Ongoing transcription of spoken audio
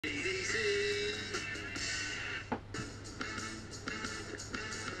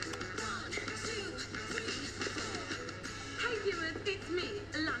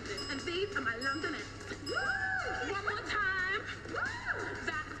and my Londonette. One more time.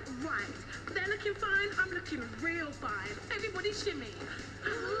 That's right. They're looking fine, I'm looking real fine. Everybody shimmy.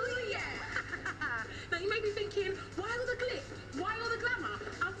 Ooh, yeah. Now you may be thinking, why all the glitz? Why all the glamour?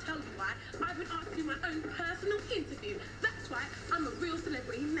 I'll tell you why. I've been asked to do my own personal interview. That's why I'm a real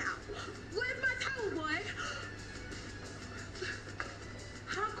celebrity now. Where's my towel, boy?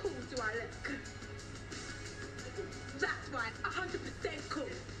 How cool do I look? That's right, 100% cool.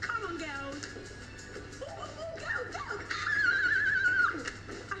 Come on, girls. Ooh, girls.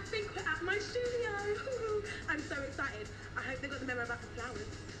 I think we're at my studio. I'm so excited. I hope they got the memo about the flowers.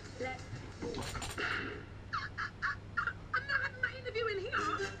 Let's walk. I'm not having my interview in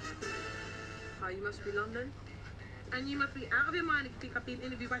here. Oh, you must be London? And you must be out of your mind if you think I've been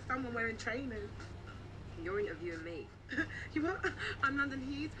interviewed by someone wearing trainers. You're interviewing me. You what? I'm London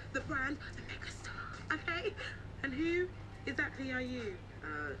Hughes, the brand, the megastar. Okay? And who exactly are you?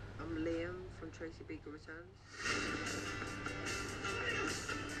 I'm Liam from Tracy Beaker Returns.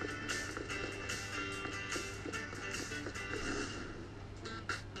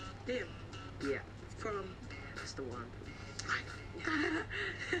 Liam? Yeah, From? that's the one.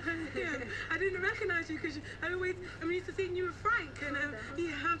 Yeah, I didn't recognise you because I'm used to seeing you with Frank, and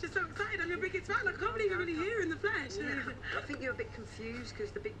yeah, I'm just so excited. I'm your biggest fan. I can't believe you're really here in the flesh. Yeah. I think you're a bit confused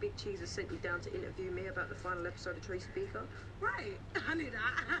because the big cheese has sent you down to interview me about the final episode of Tracy Beaker. Right, I knew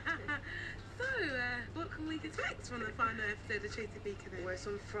that. So, what can we expect from the final episode of Tracy Beaker then? Well, it's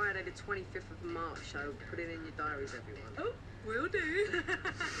on Friday the 25th of March, so put it in your diaries, everyone. Oh, will do.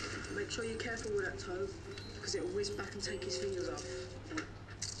 Make sure you're careful with that toe, because it'll whiz back and take his fingers off.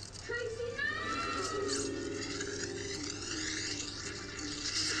 Tracy, no!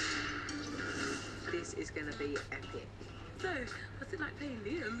 This is going to be epic. So, what's it like playing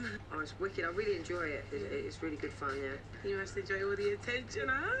Liam? Oh, it's wicked. I really enjoy it. It's really good fun, yeah. You must enjoy all the attention,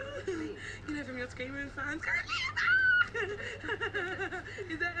 huh? You know, from your screaming fans.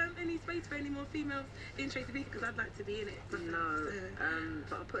 Is there any space for any more females in Tracy Beaker? Because I'd like to be in it. No,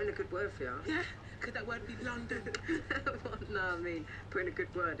 but I'll put in a good word for you. Yeah, could that word be London? No, I mean, put in a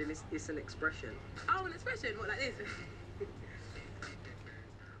good word, and it's an expression. Oh, an expression? What, like this? Okay.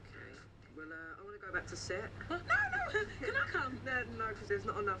 Well, I want to go back to set. What? No, can I come? No, because there's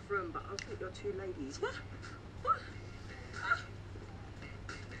not enough room, but I'll take your two ladies. What?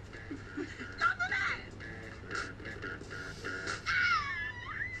 London!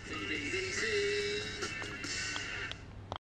 CBBC